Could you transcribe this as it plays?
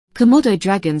Komodo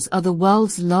dragons are the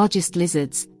world's largest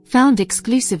lizards, found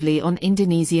exclusively on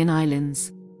Indonesian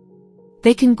islands.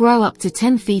 They can grow up to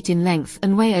 10 feet in length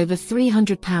and weigh over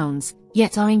 300 pounds,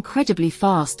 yet are incredibly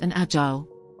fast and agile.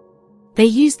 They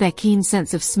use their keen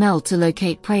sense of smell to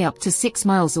locate prey up to 6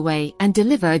 miles away and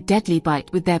deliver a deadly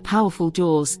bite with their powerful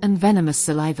jaws and venomous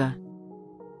saliva.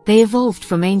 They evolved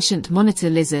from ancient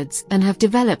monitor lizards and have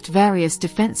developed various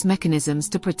defense mechanisms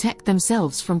to protect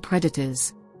themselves from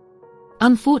predators.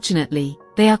 Unfortunately,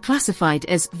 they are classified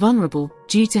as vulnerable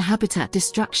due to habitat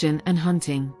destruction and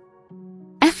hunting.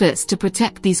 Efforts to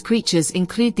protect these creatures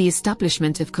include the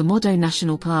establishment of Komodo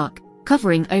National Park,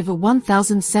 covering over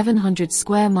 1,700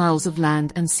 square miles of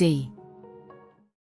land and sea.